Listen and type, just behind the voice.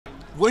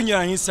when you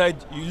are inside,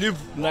 you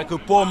live like a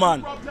poor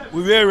man.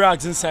 We wear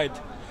rags inside.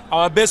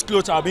 Our best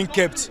clothes are being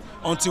kept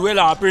until when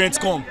our parents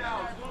come.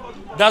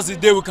 That's the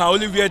day we can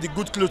only wear the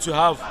good clothes we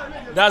have.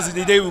 That's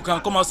the day we can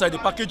come outside, they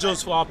package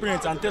us for our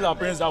parents and tell our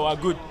parents that we are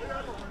good.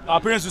 Our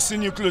parents will see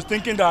new clothes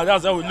thinking that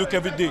that's how we look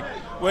every day.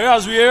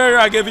 Whereas we wear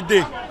rag every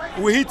day.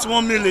 We eat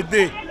 1 meal a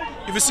day.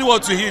 If you see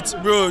what you eat,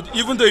 bro,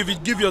 even though if you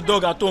give your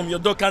dog at home, your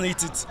dog can't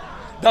eat it.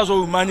 That's what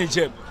we manage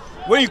here.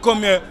 When you come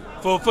here,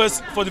 for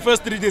the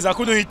first 3 days, I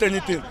couldn't eat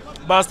anything.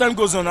 But as time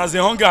goes on, as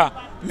the hunger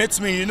met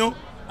me, you know,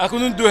 I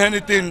couldn't do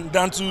anything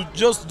than to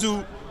just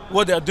do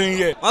what they are doing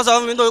here. Wọ́n sọ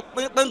fún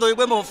mi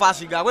pé mo fa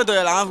sìgá pé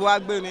nítorí làwọn fi wá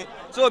gbé mi.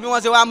 So bí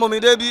wọ́n ṣe wá mú mi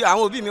débi,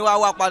 àwọn òbí mi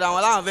wá padà,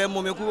 àwọn làwọn fẹ́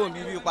mú mi kúrò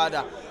níbí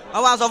padà.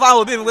 Wọ́n wá sọ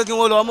fáwọn òbí mi pé kí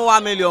wọ́n lọ mú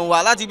 1 million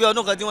wá láti bí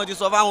ọdún kan tí wọ́n ti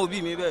sọ fáwọn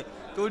òbí mi bẹ́ẹ̀.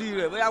 Torí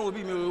rẹ̀ bóyá àwọn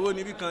òbí mi ò rówó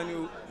níbí kan ni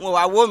o. Wọn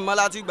wá wó mi mọ́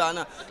láti ìgbà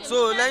náà.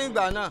 So lẹ́yìn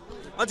ìgbà náà,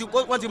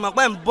 wọ́n ti mọ̀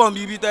pé ń bọ̀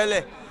bíbí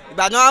tẹ́lẹ̀.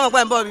 Ìgbà náà wọ́n mọ̀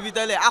pé ń bọ̀ bíbí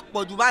tẹ́lẹ̀. A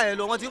pọ̀ jù báyẹn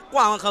lọ. Wọ́n ti kó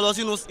àwọn kan lọ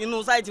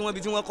inú sáìtì wọn bí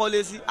tí wọ́n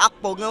kọ́lé sí. A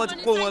pọ̀ gan, wọ́n ti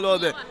kó wọn lọ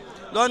bẹ̀.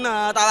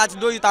 Lọ́nà tara ti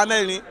dóríta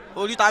mẹ́rin,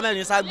 oríta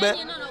mẹ́rin ságbẹ́.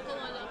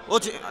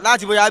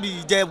 Láti bóyá bí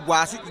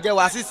ìjẹwà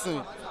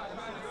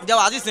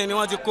sísìn ni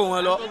wọ́n ti kó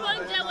wọn lọ.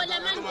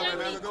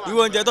 Irú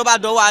oúnjẹ tó bá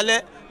dọ́wọ́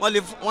alẹ́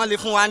wọ́n lè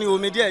fún wa ní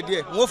omi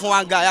díẹ̀díẹ̀, wọ́n fún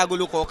wa gàrí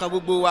agolo kọ̀ọ̀kan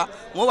gbogbo wa,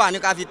 wọ́n wà ní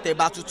ká fi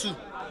tẹ̀bà tútù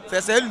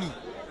fẹsẹ̀ lù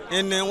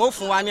ẹni, wọ́n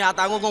fún wa ní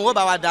ata gángan, wọ́n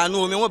bá wa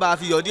dànù omi, wọ́n bá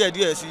fi yọ̀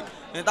díẹ̀díẹ̀ sí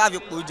ní tá fi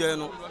pò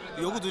jẹnu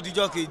ìyókù tó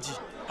dijọ́ kejì.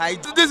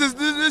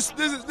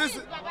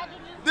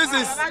 This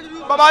is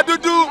Baba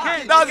Dudu.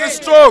 That's the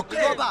stroke.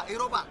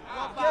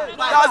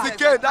 That's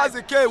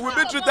the case. We've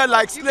been treated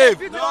like slaves.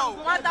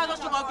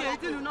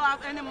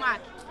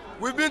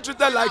 We've been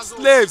treated like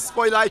slaves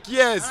for like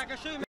years.